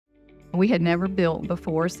We had never built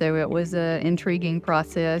before, so it was an intriguing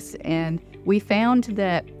process. And we found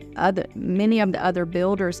that many of the other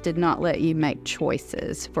builders did not let you make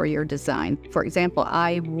choices for your design. For example,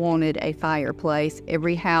 I wanted a fireplace.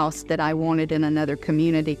 Every house that I wanted in another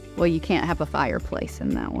community, well, you can't have a fireplace in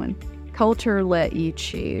that one. Kolter let you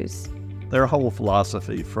choose. Their whole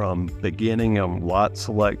philosophy, from beginning of lot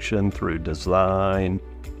selection through design,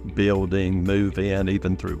 building, move-in,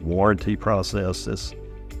 even through warranty processes,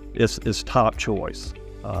 is top choice.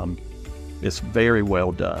 It's very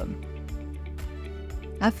well done.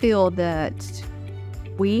 I feel that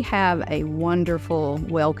we have a wonderful,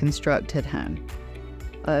 well-constructed home,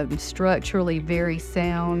 structurally very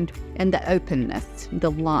sound, and the openness,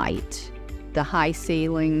 the light, the high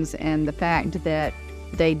ceilings, and the fact that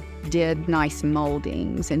they did nice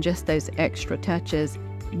moldings and just those extra touches.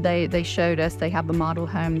 They showed us they have a model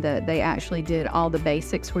home that they actually did all the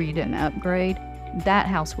basics where you didn't upgrade. That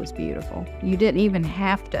house was beautiful. You didn't even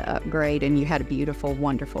have to upgrade, and you had a beautiful,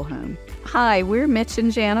 wonderful home. Hi, we're Mitch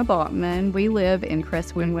and Jana Bachman. We live in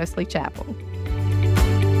Cresswind Wesley Chapel.